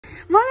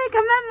मलाई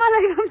कमान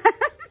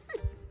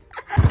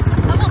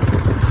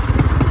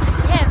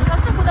यहाँ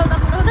सक्छ कुदाउँदा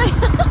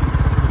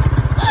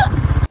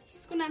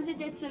उसको नाम चाहिँ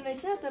जेक्सन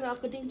रहेछ तर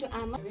अकर्डिङ टु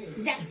आमा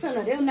ज्याक्सन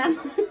अरे नाम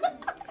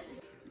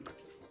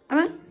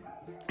आमा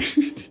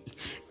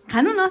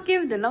खानु न के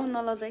हुँदैन लौ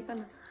नलजाइकन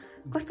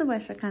कस्तो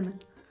भएछ खाना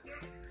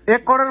 1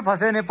 करोड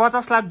फस्यो भने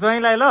 50 लाख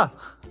ज्वाइँलाई ल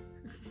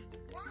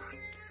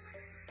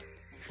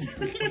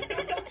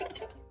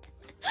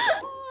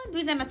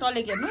दुईजना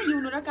चलेको हेर्नु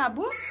युनु र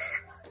काबु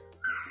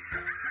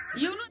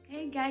युनु hey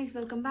guys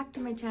welcome back to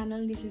my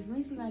channel this is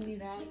my Shivani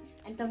Rai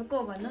and तपाईँ को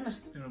भन्नु न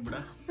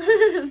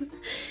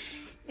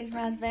इज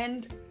माई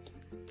हस्बेन्ड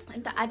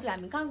अन्त आज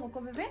हामी कहाँ गएको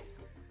बेबे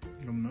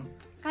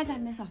कहाँ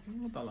जाँदैछ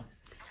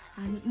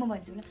हामी म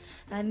भन्छु न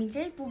हामी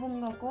चाहिँ पुबुङ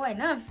गएको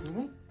होइन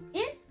ए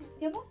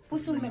के पो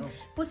पुसुम्बेङ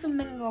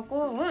गएको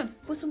हो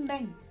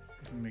पुसुम्बेङ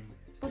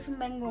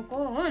गएको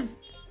हो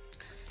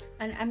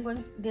and I'm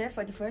going there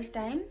for the first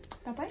time.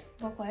 Papa,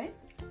 gako hai?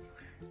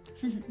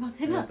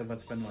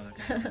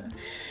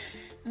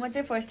 म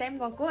चाहिँ फर्स्ट टाइम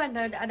गएको अन्त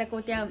दादाको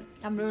त्यहाँ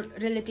हाम्रो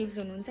रिलेटिभ्स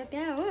हुनुहुन्छ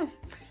त्यहाँ हो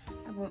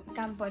अब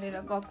काम परेर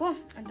गएको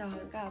अन्त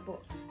हल्का अब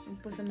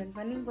पुसुम्बेङ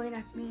पनि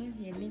गइराख्ने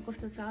हेर्ने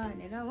कस्तो छ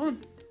भनेर हो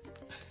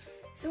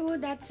so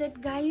that's it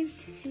guys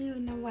see you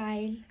in a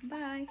while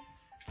by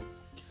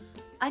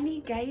अनि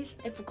guys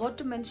I फरगट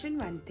to mention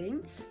one thing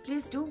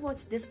please do watch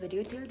this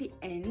video till the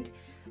and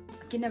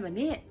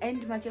किनभने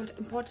एन्डमा चाहिँ एउटा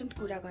इम्पोर्टेन्ट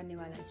कुरा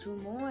गर्नेवाला छु म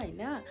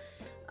होइन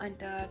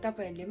अन्त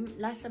तपाईँहरूले पनि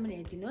लास्टसम्म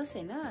हेरिदिनुहोस्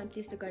होइन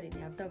त्यस्तो गऱ्यो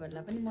भने अब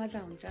तपाईँहरूलाई पनि मजा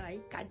हुन्छ है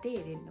काट्दै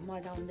हेऱ्यो भने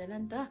मजा आउँदैन नि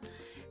त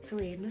सो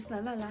हेर्नुहोस् न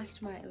ल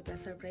लास्टमा एउटा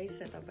सरप्राइज छ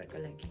तपाईँहरूको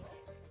लागि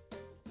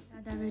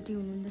दादा रेडी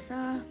हुनुहुँदैछ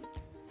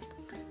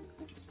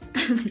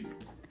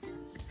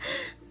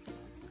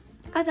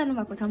कहाँ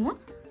जानुभएको छ म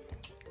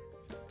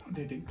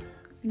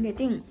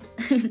dating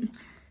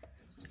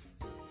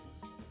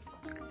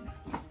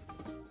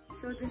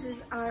So this is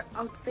our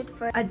outfit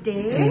for a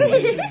day.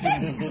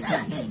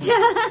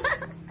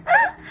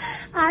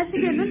 आज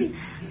हेर्नु नि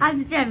आज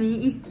चाहिँ हामी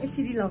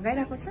यसरी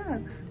लगाइरहेको छ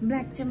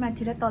ब्ल्याक चाहिँ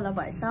माथि र तल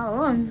भएछ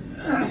हो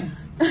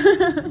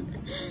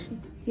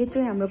यो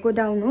चाहिँ हाम्रो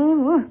गोडाउन हो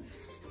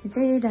यो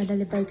चाहिँ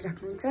दादाले बाइक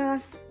राख्नुहुन्छ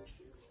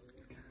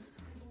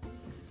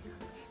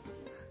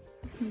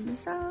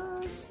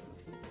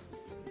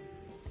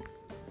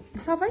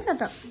सबै छ त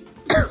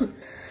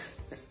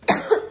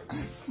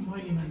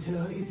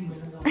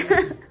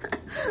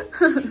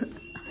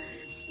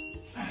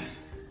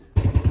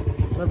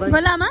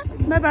बोलामा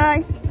बाई बाई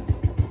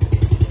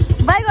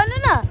बाई गर्नु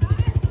न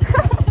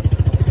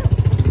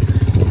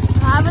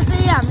अब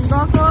चाहिँ हामी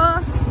गएको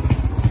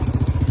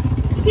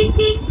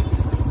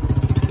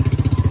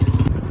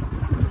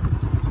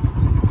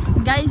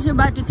गाइस यो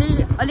बाटो चाहिँ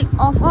अलिक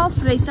अफ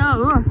रहेछ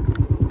हो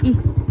यु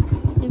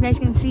गाइस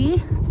क्यान सी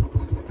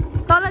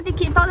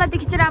तलदेखि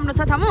चाहिँ राम्रो छ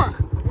छामु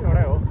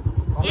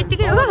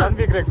यतिकै हो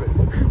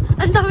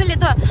अनि तपाईँले त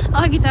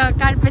अघि त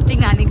कार्पेटिङ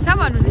हानेको छ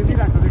भन्नुहुँदै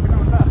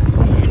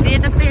यो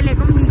त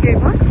पेलेको पनि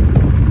बिग्रेको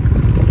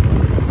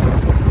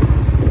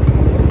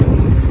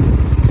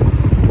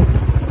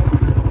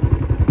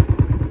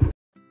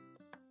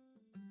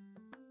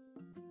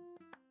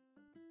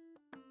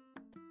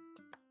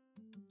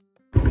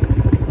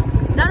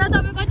दादा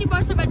तपाईँ कति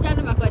वर्ष बाद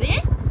जानुभएको अरे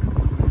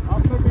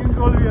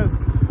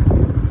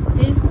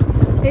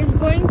He's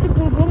going to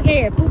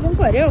Pubbung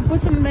for it.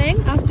 Pussimbing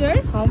after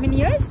how many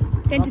years?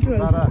 10 to 12.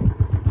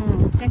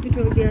 10 to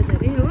 12 years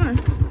अरे हो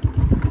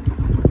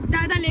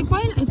दादाले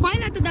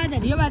पहिला त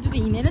दादाहरु यो बाटो त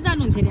हिँडेर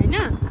जानुहुन्थ्यो नि हैन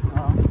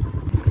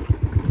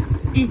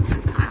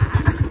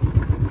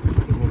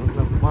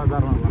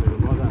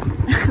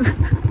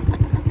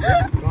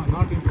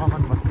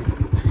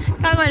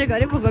कहाँ गरे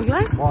घरे पुगोगला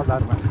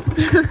बजारमा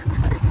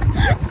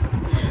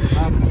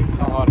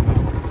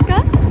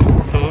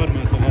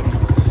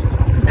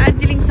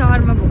दार्जिलिङ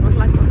सहरमा भोको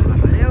क्लास गर्नु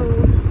भएको अरे हो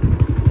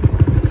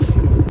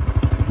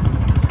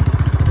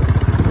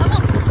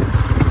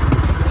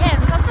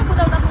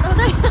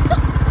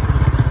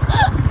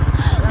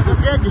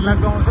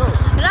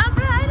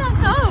राम्रो आइरहेको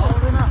छ हौ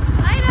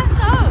आइरहेको छ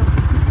हौ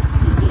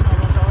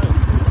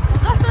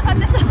जस्तो छ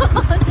त्यस्तो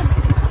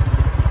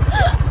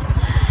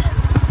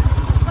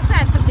कस्तो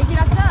ह्यान्डसम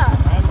देखिरहेको छ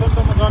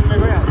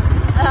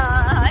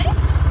है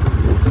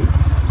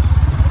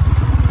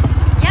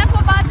यहाँको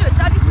बाटोहरू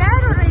चाहिँ अलिक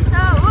न्यारो रहेछ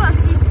हो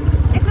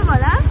देख्नु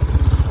होला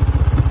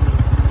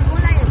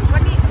गोलाइहरू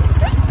पनि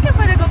ठिक्कै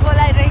परेको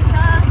गोलाइ रहेछ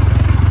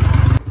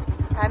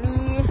हामी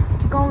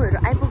गाउँहरू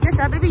आइपुग्दैछ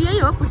बेबी यही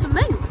हो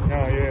पुसुम्बेङ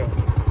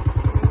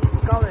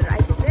गाउँहरू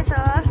आइपुग्दैछ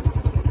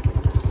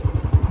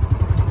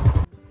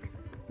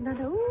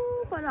दादा ऊ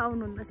पर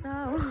आउनुहुँदैछ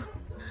हो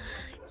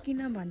किन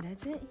भन्दा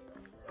चाहिँ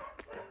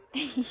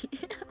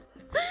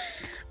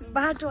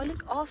बाटो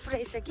अलिक अफ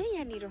रहेछ कि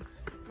यहाँनिर म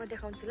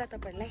देखाउँछु ल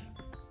तपाईँहरूलाई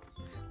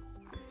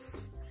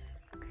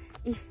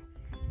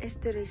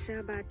यस्तो रहेछ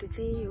बाटो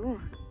चाहिँ हो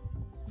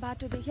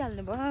बाटो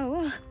देखिहाल्नु भयो हो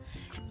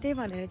त्यही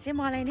भनेर चाहिँ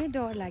मलाई नै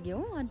डर लाग्यो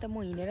हो अन्त म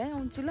हिँडेरै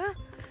आउँछु ल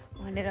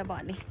भनेर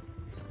भने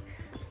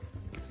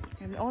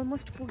हामी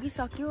अलमोस्ट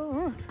पुगिसक्यो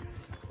हो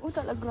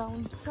उतल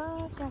ग्राउन्ड छ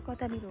त्यहाँ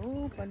कतानिर हो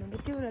भन्नु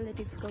त्यो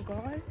रिलेटिभ्सको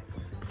घर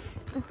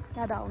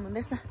दादा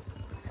आउनुहुँदैछ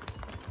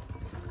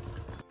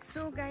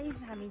सो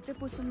गाइज हामी चाहिँ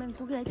पुसुम्बिङ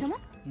पुगिआइछौँ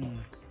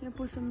यो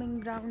पुसुम्बिङ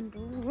ग्राउन्ड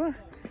हो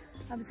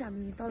अब चाहिँ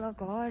हामी तल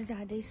घर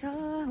जाँदैछ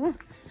हो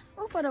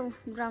ओ पर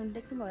ग्राउन्ड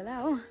देख्नुभयो होला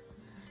हो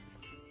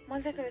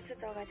मजाको रहेछ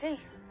जग्गा चाहिँ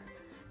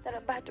तर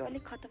बाटो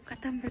अलिक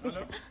खतम रहेछ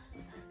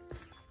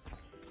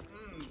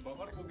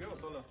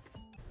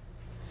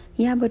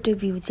यहाँबाट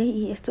भ्यू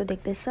चाहिँ यस्तो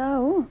देख्दैछ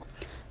हो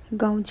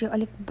गाउँ चाहिँ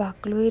अलिक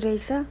बाक्लै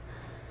रहेछ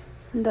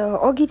अन्त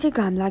अघि चाहिँ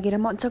घाम लागेर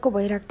मजाको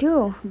भइरहेको थियो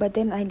बट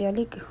देन अहिले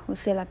अलिक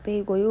हुस्से लाग्दै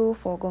गयो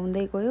फग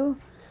आउँदै गयो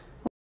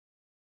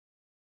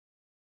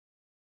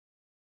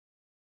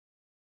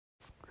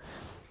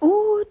ऊ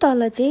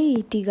तल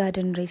चाहिँ टी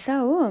गार्डन रहेछ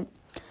हो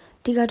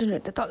टी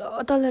गार्डनहरू त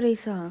तल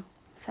रहेछ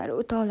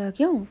साह्रो तल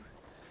क्याउ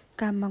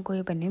काममा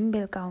गयो भने पनि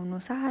बेलुका आउनु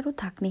साह्रो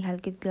थाक्ने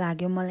खालको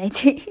लाग्यो मलाई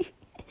चाहिँ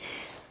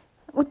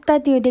उता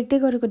त्यो देख्दै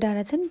गरेको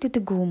डाँडा छ नि त्यो त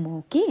घुम हो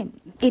कि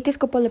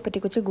त्यसको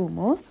पल्लोपट्टिको चाहिँ घुम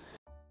हो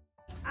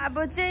अब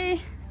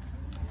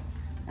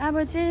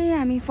चाहिँ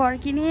हामी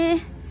फर्किने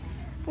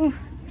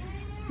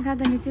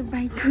दादाले चाहिँ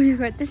बाइक उयो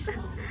गर्दैछ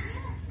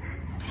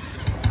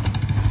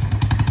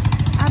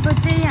अब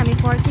चाहिँ हामी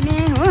फर्किने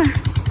हो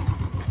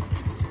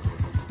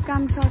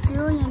काम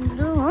सक्यो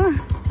यहाँनिर हो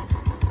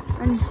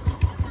अनि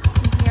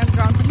यहाँ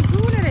ग्राउन्ड पनि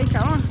ठुलो रहेछ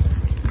हो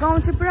गाउँ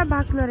चाहिँ पुरा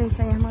बाक्लो रहेछ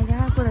यहाँ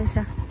मजाको रहेछ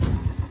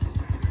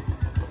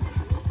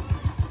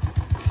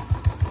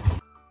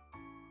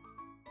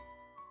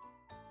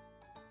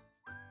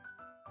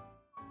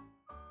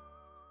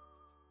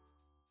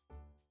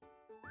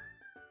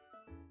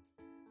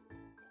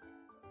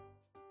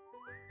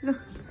ल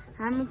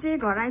हामी चाहिँ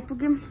घर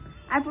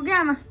आइपुग्यो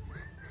आमा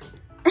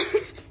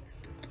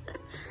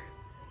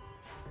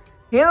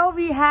Here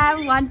we have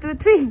 1 2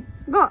 3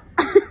 go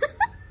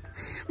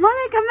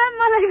Malaika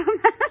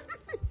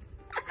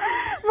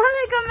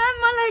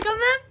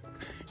ma'am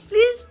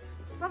please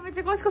तपाईँ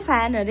चाहिँ कसको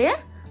फ्यान अरे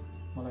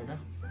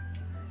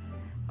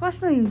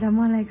कस्तो हिँड्छ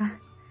मलाइका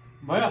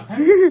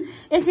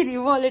यसरी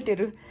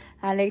वालेटहरू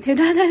हालेको थियो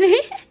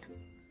दादाले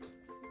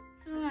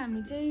सो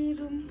हामी चाहिँ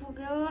रुम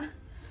पुग्यो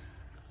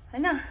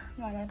हैन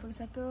घर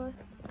आइपुगिसक्यो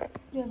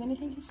Do you have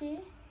anything to say?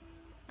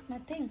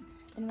 Nothing.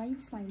 Then why are you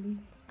smiling?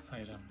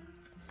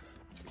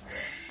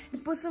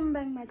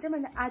 पुसुम्बिङमा चाहिँ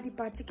मैले आधी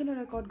पार्ट चाहिँ किन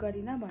रेकर्ड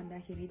गरिनँ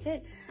भन्दाखेरि चाहिँ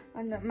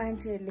अन्त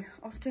मान्छेहरूले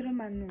अप्ठ्यारो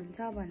मान्नुहुन्छ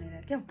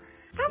भनेर क्या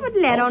कहाँबाट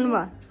ल्याएर आउनु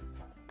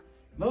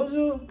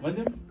भयो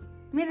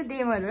मेरो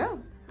देवर हो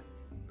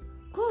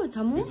को छ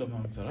म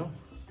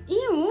ए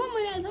हो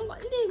मैले आजसम्म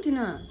कहिले देखेको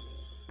थिइनँ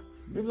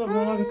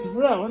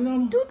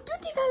टुटु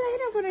टिका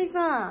लगाइरहेको रहेछ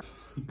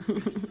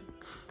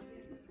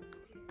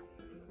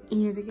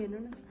हेरेको हेर्नु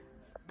न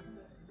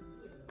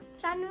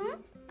सानो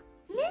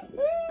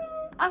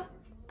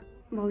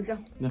भाउजू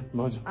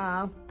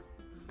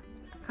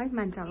खै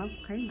मान्छ होला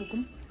खै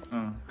बोकौँ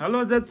हेलो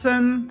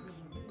जेटसन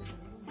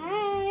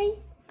हाई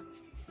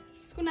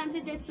उसको नाम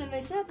चाहिँ जेटसन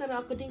रहेछ तर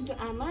अकर्डिङ टु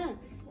आमा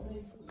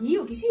हि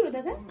हो कि सी हो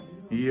दादा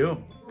हि हो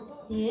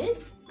यस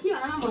के हो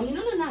आमा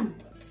भनिदिनु न नाम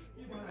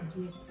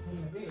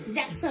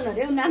ज्याक्सन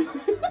अरे नाम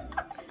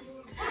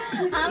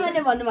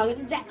आमाले भन्नुभएको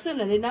चाहिँ ज्याक्सन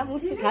अरे नाम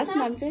उसको खास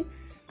नाम चाहिँ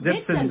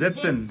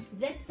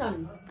जेटसन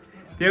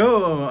त्यो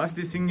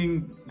अस्ति सिंगिङ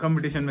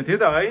कम्पिटिसनमा थियो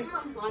त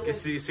है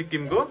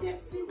सिक्किमको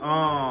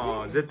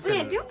Jetson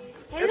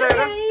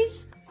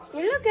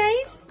hello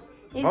guys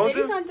is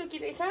very सन्तोकी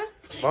रहेछ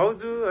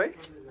भाउजू है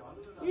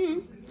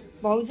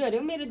भाउजू अरे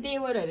मेरो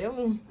देवर अरे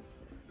हो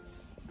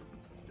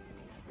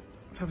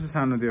सबसे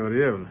सानो देवर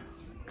यो होला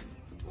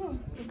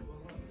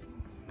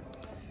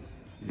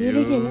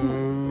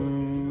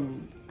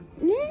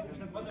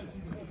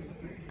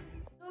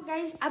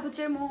गाइस अब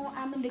चाहिँ म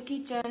आम इन द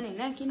किचन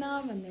होइन किन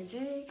भन्दा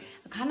चाहिँ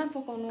खाना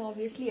पकाउनु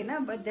अभियसली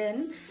होइन बट देन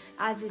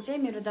आज चाहिँ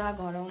मेरो दादा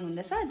घर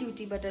आउनुहुँदैछ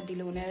ड्युटीबाट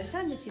ढिलो हुने रहेछ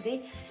अन्त सिधै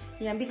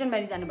यहाँ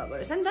बिजनबारी जानुभएको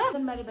रहेछ नि त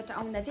बिजनबारीबाट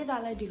आउँदा चाहिँ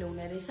दादालाई ढिलो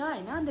हुने रहेछ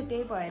होइन अन्त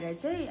त्यही भएर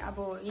चाहिँ अब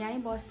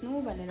यहीँ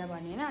बस्नु भनेर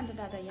भने होइन अन्त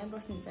दादा यहाँ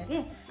बस्नुहुन्छ अरे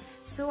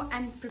so I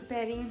am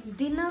preparing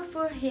dinner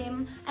for him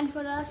and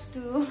for us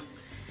to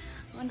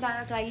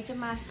दादाको लागि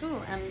चाहिँ मासु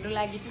हाम्रो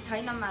लागि चाहिँ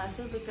छैन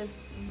मासु बिकज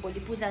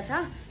भोलि पूजा छ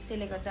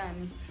त्यसले गर्दा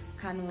हामी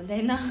खानु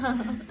हुँदैन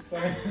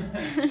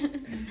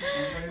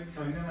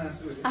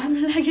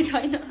हाम्रो लागि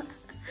छैन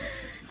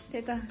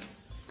त्यही त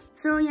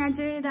सो यहाँ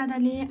चाहिँ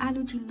दादाले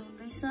आलु छिल्नु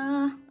हुँदैछ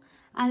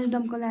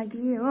आलुदमको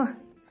लागि हो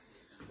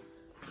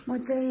म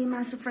चाहिँ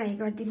मासु फ्राई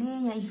गरिदिने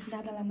यहीँ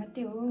दादालाई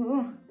मात्रै हो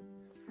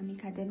हामी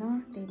खाँदैन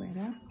त्यही भएर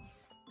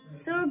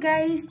so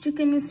guys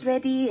chicken is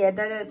ready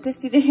हेर्दा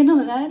टेस्टी देखेन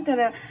होला तर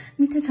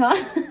मिठो छ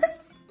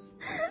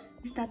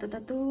तातो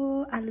तातो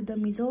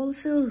आलुदम इज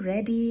अल्सो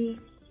रेडी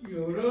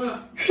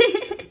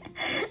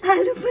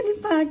आलु पनि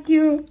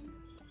पाक्यो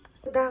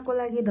दादाको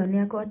लागि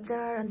धनियाको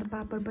अचार अन्त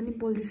पापड पनि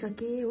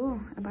पोलिदिसके हो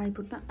अब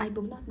आइपुग्न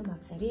आफ्नो भएको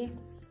छ अरे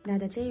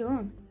दादा चाहिँ हो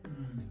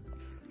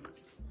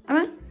अब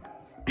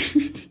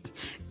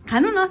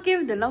खानु न के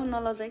हुँदैन लौ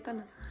नलजाइकन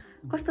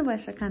कस्तो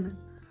भएछ खाना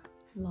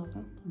ल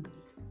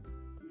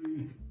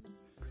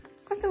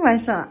कस्तो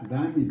भएछ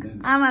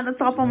आमा त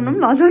चपाउनु पनि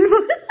नजानु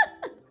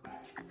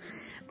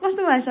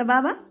कस्तो भएछ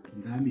बाबा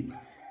दामी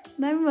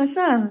भएछ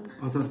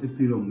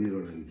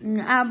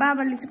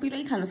बाबाले चाहिँ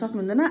पिरै खान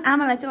सक्नुहुँदैन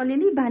आमालाई चाहिँ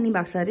अलिअलि बानी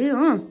भएको छ अरे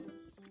हो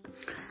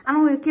आमा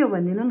उयो के हो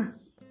भनिदिनु न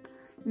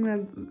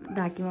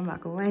ढाकीमा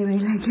भएको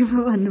वाइलाई के पो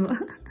भन्नुभयो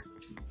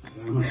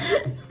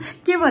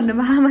के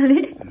भन्नुभयो आमाले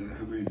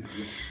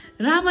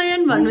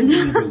रामायण भन्नुहुन्छ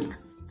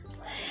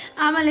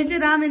आमाले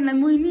चाहिँ रामायणलाई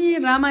मुइनी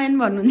रामायण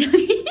भन्नुहुन्छ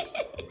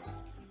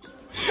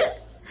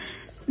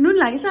नुन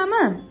लागेछ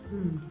आमा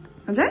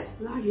हजुर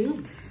लाग्यो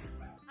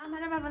आमा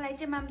र बाबालाई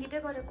चाहिँ माम दिँदै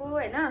गरेको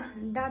होइन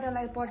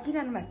दादालाई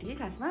पर्खिरहनु भएको थियो कि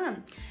खासमा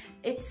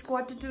इट्स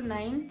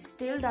 8:45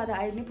 स्टिल दादा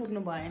आइ नै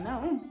पुग्नु भएन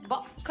हो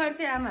भर्खर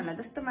चाहिँ आमाहरूलाई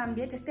जस्तो माम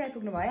दिए त्यस्तै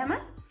आइपुग्नु भयो आमा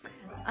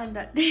अन्त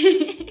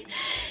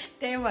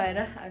त्यही भएर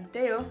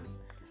त्यही हो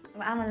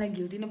अब आमालाई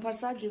घिउ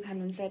दिनुपर्छ घिउ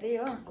खानुहुन्छ अरे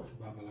हो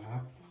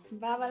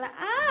बाबालाई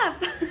आप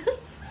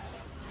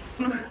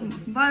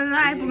बल्ल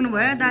आइपुग्नु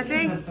भयो दा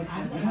चाहिँ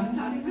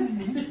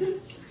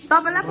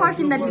तपाईँलाई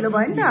पर्खिँदा ढिलो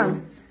भयो नि त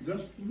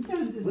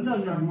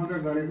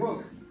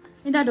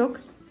इदा ढोक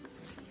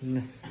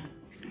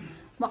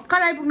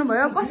भर्खर आइपुग्नु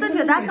भयो कस्तो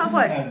थियो दा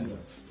सफर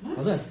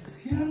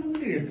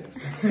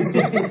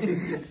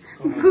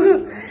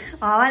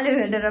हावाले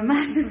भेटेर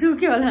मासु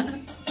सुक्यो होला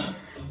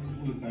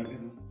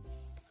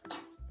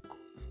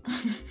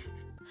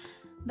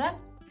दा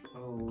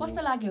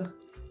कस्तो लाग्यो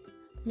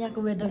यहाँको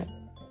वेदर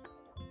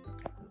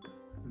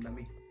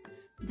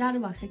जाडो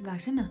भएको छ कि भएको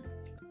छैन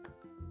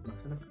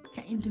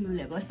इन्टरभ्यू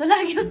लिएको जस्तो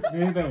लाग्यो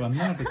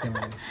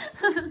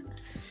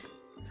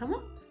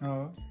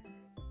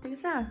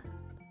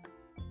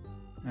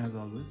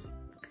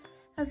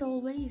As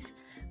always.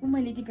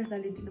 मैले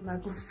दिपेशदाले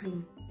दिनुभएको फ्रेम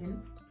हेर्नु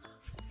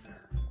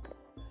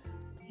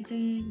यो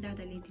चाहिँ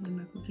दादाले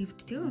दिनुभएको गिफ्ट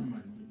थियो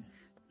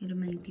मेरो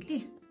माइतीले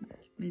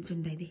मैले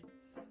झुन्डाइदिएँ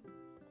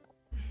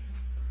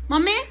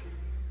मम्मी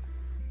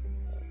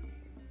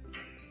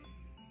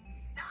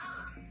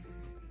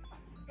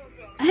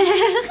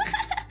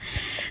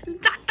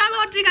चारवटा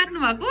लटरी काट्नु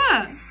भएको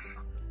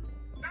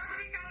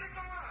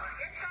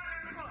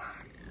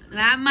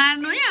राम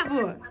मार्नु है अब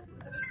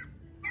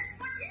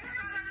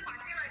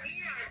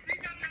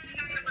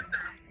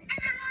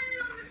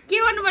के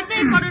गर्नुपर्छ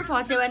 1 करोड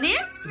फस्यो भने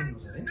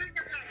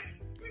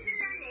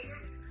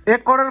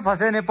 1 करोड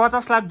फस्यो भने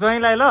 50 लाख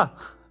ज्वाइँलाई ल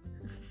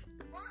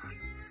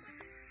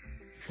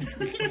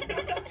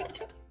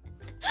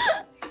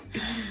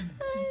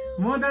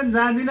म त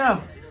जान्दिन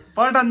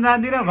पल्टन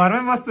जान्दिन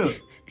घरमै बस्छु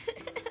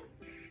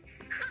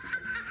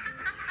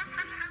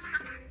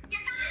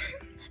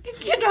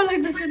के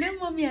डरलाग्दो छ नि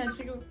मम्मी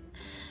हाँसेको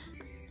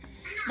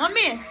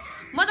मम्मी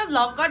म त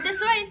भ्लग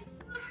गर्दैछु है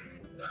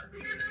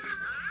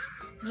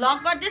भ्लग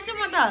गर्दैछु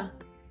म त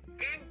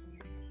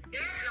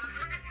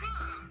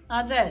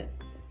हजुर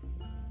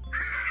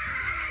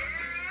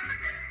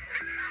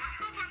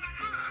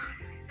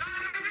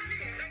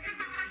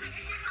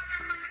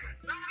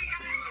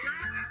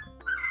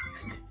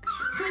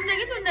सुन्छ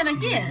कि सुन्दैन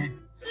के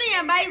ल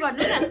यहाँ बाई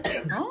गर्नु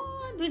न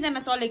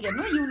दुईजना चलेको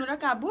हेर्नु युनु र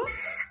काबु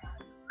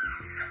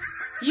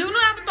युनु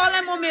अब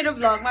तँलाई म मेरो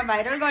भ्लगमा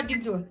भाइरल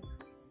गरिदिन्छु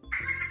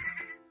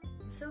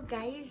सो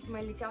गाइज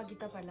मैले चाहिँ अघि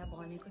तपाईँहरूलाई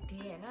भनेको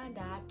थिएँ होइन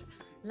द्याट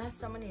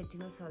लास्टसम्म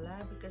हेरिदिनुहोस् होला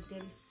because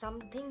there is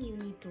something you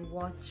need to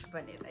watch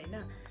भनेर होइन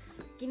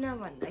किन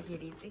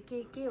भन्दाखेरि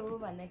चाहिँ के हो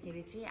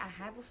भन्दाखेरि चाहिँ I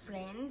have a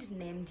friend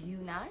named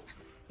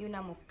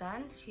Yuna Muktan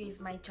C is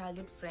my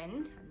childhood friend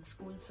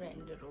school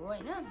फ्रेन्डहरू हो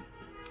होइन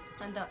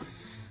अन्त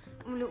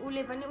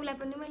उसलाई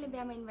पनि मैले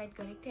बिहामा इन्भाइट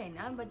गरेको थिएँ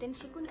होइन बट देन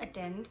सी कुन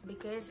एटेन्ड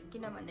बिकज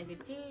किन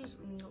भन्दाखेरि चाहिँ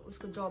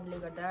उसको जबले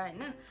गर्दा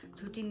होइन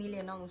छुट्टी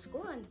मिलेन उसको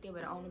अन्त त्यही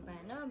भएर आउनु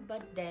पाएन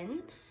but then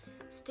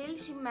still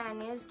see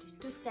managed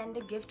to send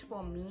a gift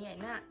for me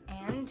होइन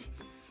एन्ड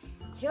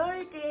हियर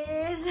इट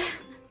इज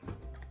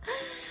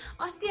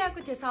अस्ति आएको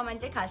थियो सामान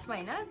चाहिँ खासमा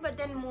होइन बट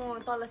देन म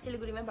तल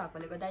सिलगढीमै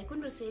भएकोले गर्दा आई कुन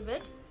रिसिभ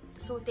इट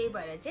सो त्यही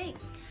भएर चाहिँ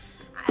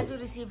आज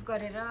रिसिभ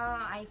गरेर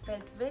I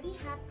felt very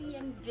happy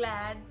and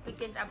glad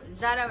because अब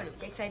जारा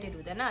भनेपछि एक्साइटेड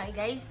हुँदैन है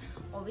गाइज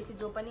अभियसली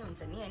जो पनि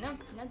हुन्छ नि होइन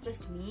नट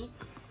जस्ट मी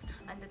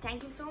अन्त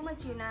थ्याङ्क यू सो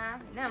मच युना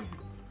होइन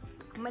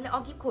मैले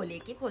अघि खोलेँ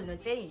कि खोल्नु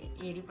चाहिँ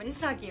हेरि पनि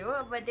सकेँ हो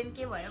बट देन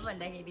के भयो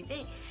भन्दाखेरि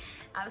चाहिँ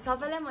अब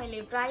सबैलाई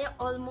मैले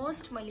प्रायः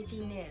अलमोस्ट मैले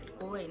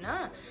चिन्नेहरूको होइन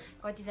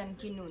कतिजना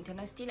चिन्नुहुन्थेन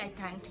स्टिल आई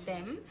थ्याङ्क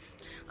देम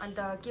अन्त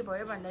के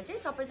भयो भन्दा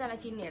चाहिँ सबैजना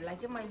चिन्नेहरूलाई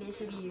चाहिँ मैले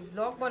यसरी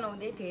भ्लग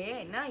बनाउँदै थिएँ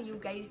होइन यु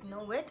गाइज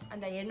नो इट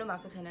अन्त हेर्नु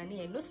भएको छैन भने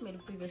हेर्नुहोस् मेरो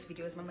प्रिभियस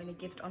भिडियोजमा मैले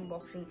गिफ्ट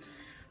अनबक्सिङ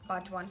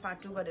पार्ट 1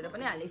 पार्ट 2 गरेर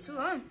पनि हालेको छु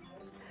हो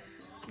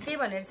त्यही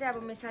भनेर चाहिँ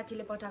अब मेरो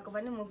साथीले पठाएको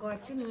पनि म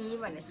गर्छु नि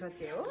भनेर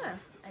सोचेँ हो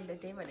अन्त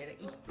त्यही भनेर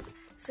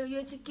सो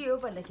यो चाहिँ के हो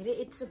भन्दाखेरि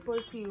इट्स अ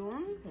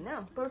पर्फ्युम होइन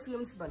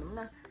पर्फ्युम्स भनौँ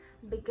न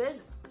बिकज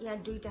यहाँ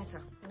दुईवटा छ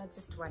नट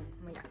जस्ट वान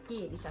मैले के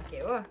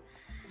हेरिसकेँ हो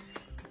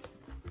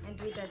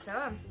दुईवटा छ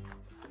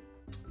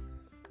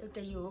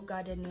एउटा यो हो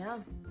गार्डनिया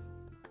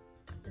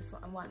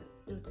त्यसमा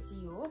एउटा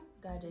चाहिँ यो हो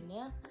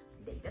गार्डनिया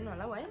देख्दैन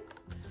होला है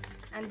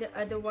and the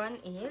other one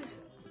is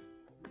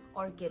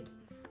orchid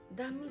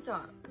दामी छ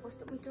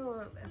कस्तो मिठो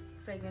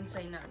फ्रेग्रेन्स छ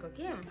यिनीहरूको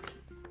के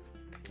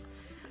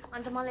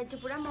अन्त मलाई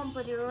चाहिँ पुरा मन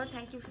पर्यो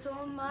थ्याङ्क यू सो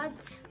मच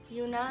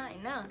युना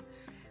हैन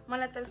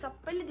मलाई त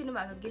सबैले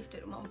दिनुभएको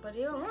गिफ्टहरू मन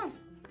पर्यो हो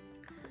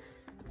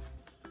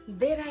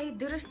देराई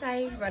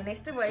दुरुस्ताई भन्ने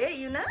जस्तो भयो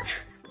युना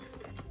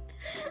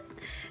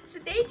सो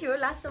त्यही थियो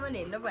लास्टसम्म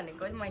हेर्नु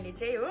भनेको मैले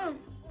चाहिँ हो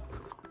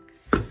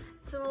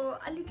सो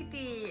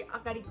अलिकति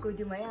अगाडि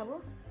गइदिउँ है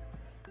अब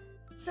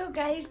So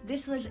guys,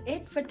 this was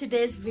it for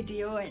today's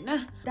video हैन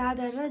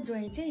दादा र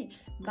जोइ चाहिँ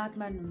बात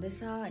मार्नु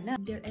हुँदैछ हैन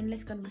there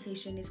endless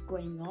conversation is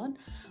going on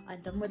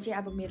अन्त म चाहिँ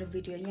अब मेरो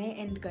भिडियो यही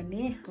एन्ड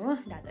गर्ने हो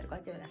दादाहरु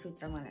कति बेला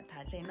सुत्छ मलाई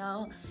थाहा छैन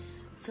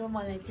सो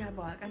मलाई चाहिँ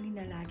अब हल्का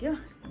निद्रा लाग्यो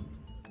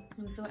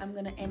So I'm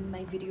gonna end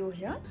my video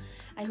here.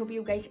 I hope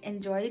you guys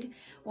enjoyed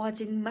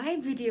watching my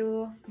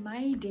video,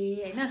 my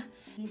day.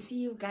 And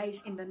see you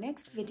guys in the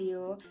next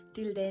video.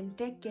 Till then,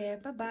 take care.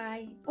 Bye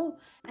bye. Oh,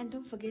 and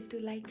don't forget to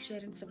like, share,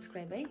 and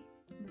subscribe.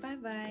 Bye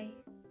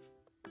bye.